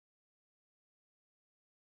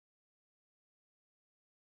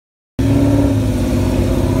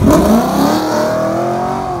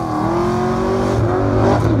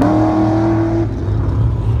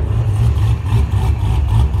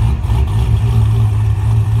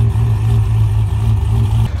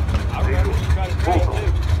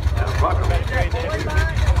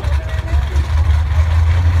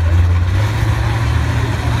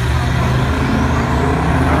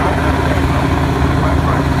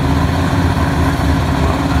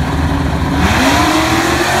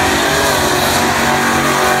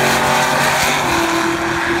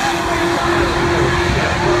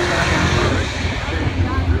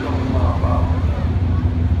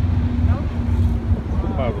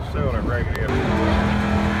I was selling it right here.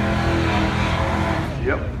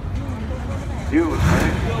 Yep. You was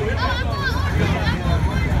man.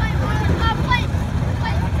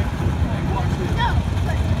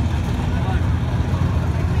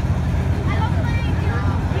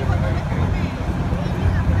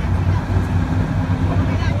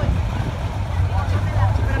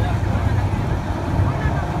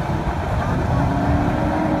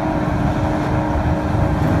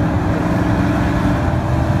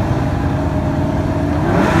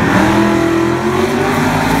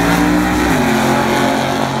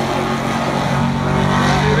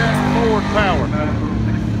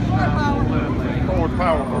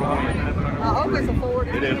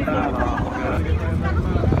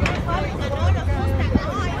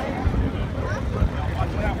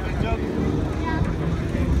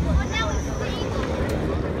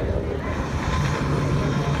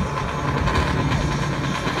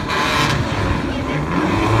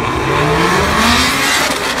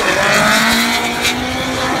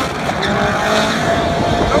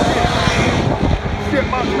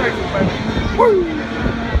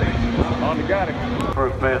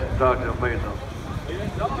 First pass to Dr. Mason.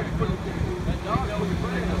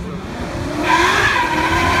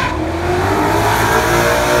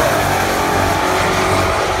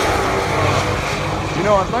 You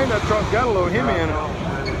know, I think that truck's got a little Hemi in it.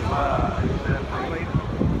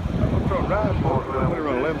 That truck drives for it. What,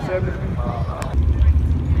 around 1170?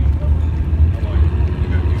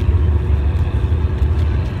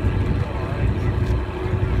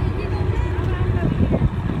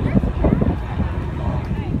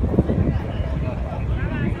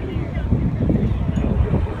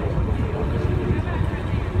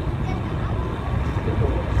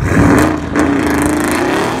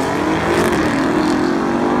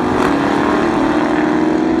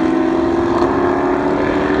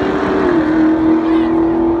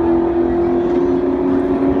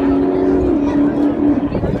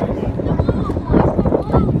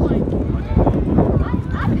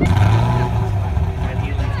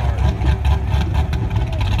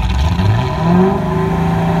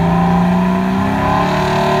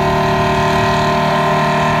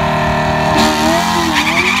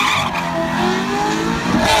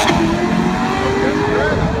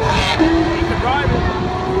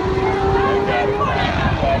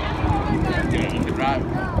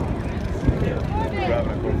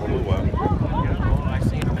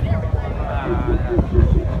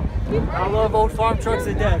 I love old farm trucks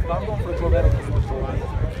to death, but I'm going for a Corvette.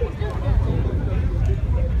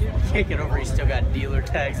 Can't get over, he's still got dealer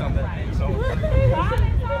tags on the thing.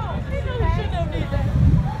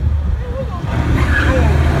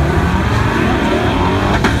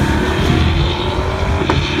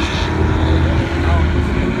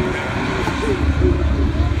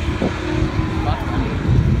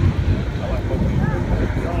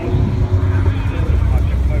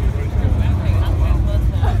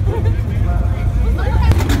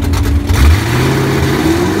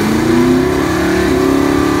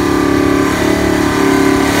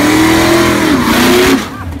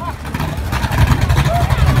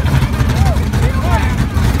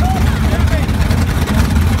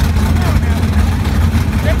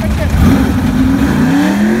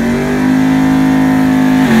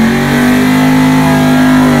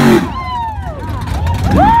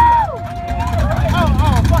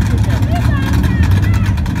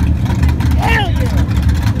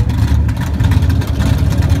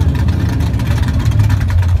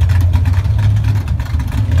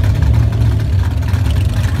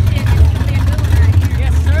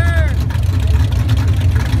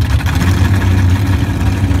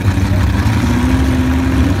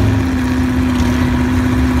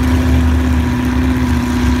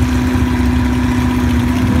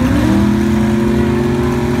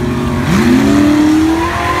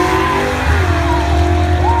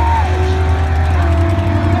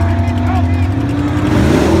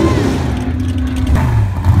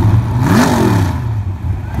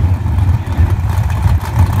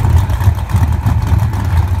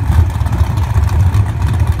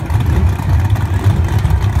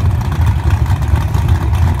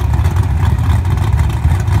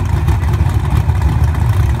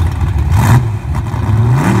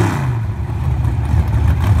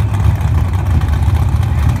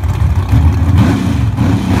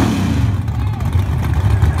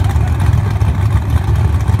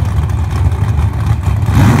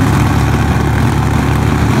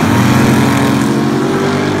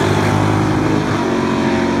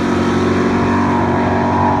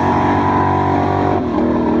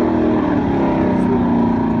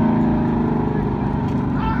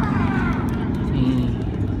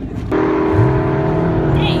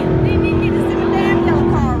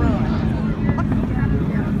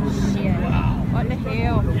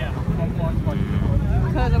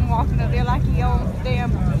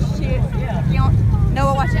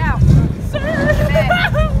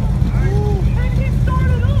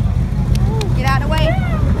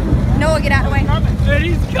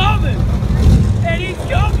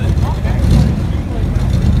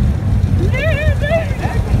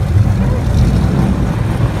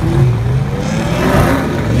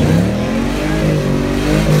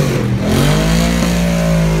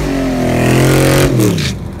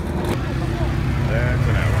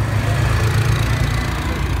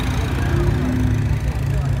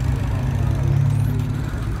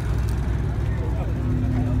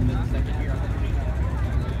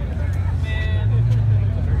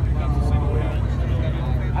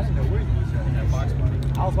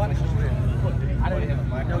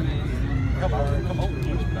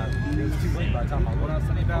 started talking about what else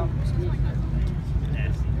tell me about.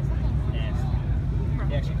 Nasty.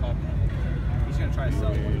 He actually called me. He's gonna try to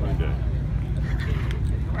sell it.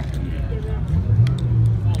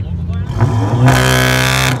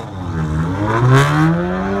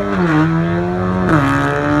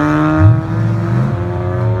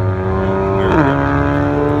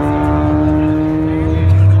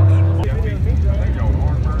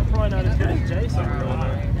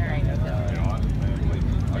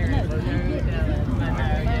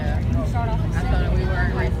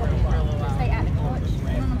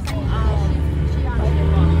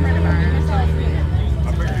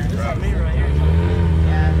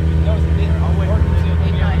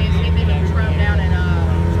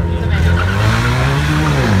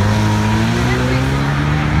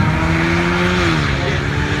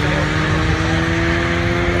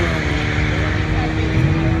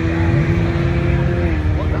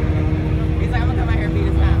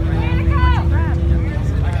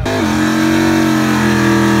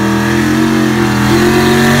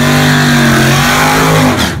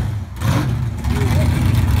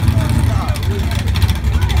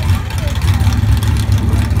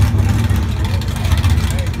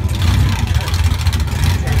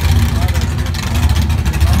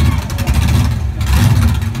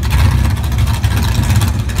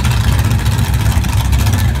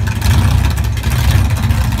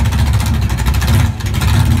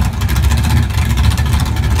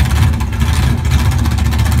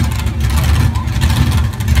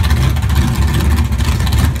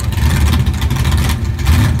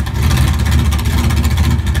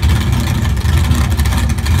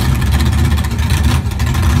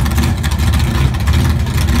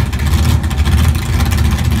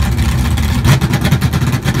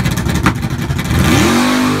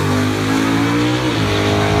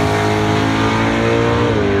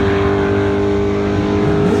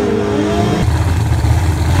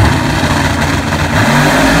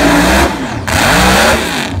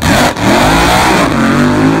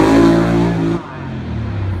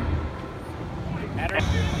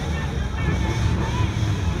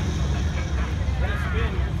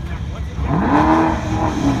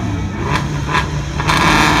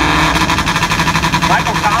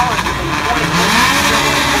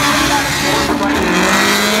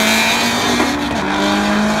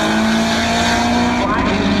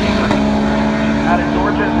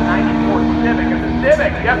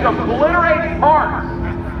 Just obliterating parts.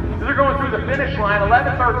 These are going through the finish line.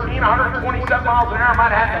 11:13, 127 miles an hour.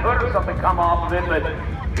 Might have had the hood or something come off of it, but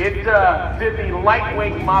it did the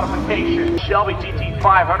lightweight modification. Shelby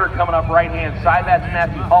GT500 coming up right-hand side. That's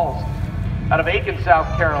Matthew Hulse out of Aiken, South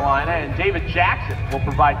Carolina, and David Jackson will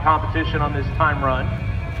provide competition on this time run.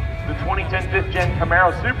 The 2010 5th Gen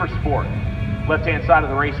Camaro Super Sport, left-hand side of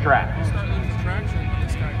the racetrack.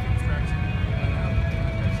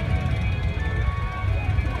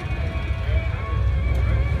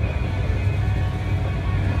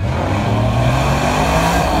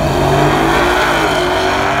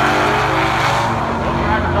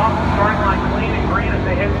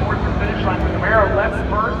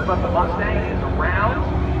 But the Mustang is around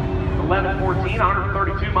 11:14,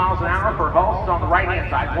 132 miles an hour for Hulse on the right-hand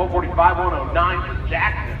side. 145, 109 for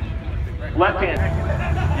Jackson. Left-hand,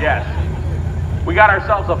 yes. We got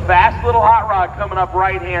ourselves a fast little hot rod coming up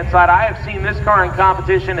right-hand side. I have seen this car in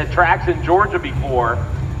competition at tracks in Georgia before.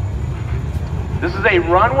 This is a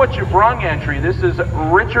Run What You Brung entry. This is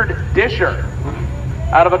Richard Disher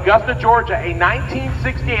out of Augusta, Georgia, a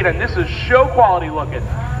 1968, and this is show quality looking.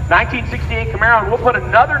 1968 Camaro, and we'll put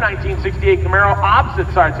another 1968 Camaro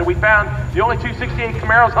opposite side. So we found the only two 68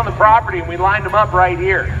 Camaros on the property, and we lined them up right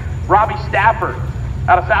here. Robbie Stafford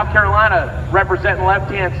out of South Carolina representing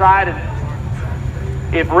left-hand side. And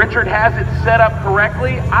if Richard has it set up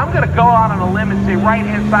correctly, I'm going to go out on a limb and say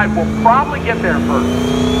right-hand side will probably get there first.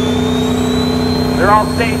 They're all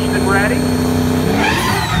staged and ready.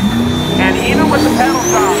 And even with the pedal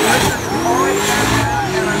shop, Richard's already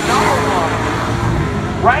and another one.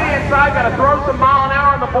 Right-hand side, got to throw some mile an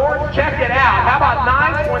hour on the boards. Check it out. How about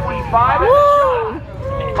 925 in the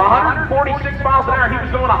shot? 146 miles an hour. He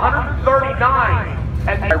was going 139.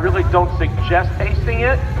 And I really don't suggest tasting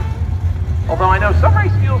it. Although I know some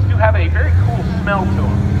race fuels do have a very cool smell to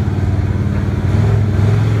them.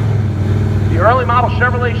 The early model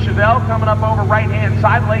Chevrolet Chevelle coming up over right-hand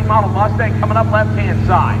side. Late model Mustang coming up left-hand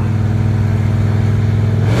side.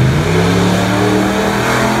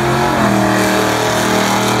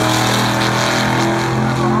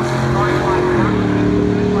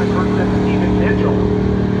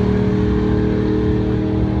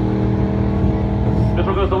 This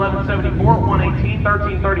one goes 1174, 118,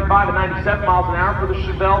 1335, and 97 miles an hour for the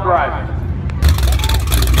Chevelle driver.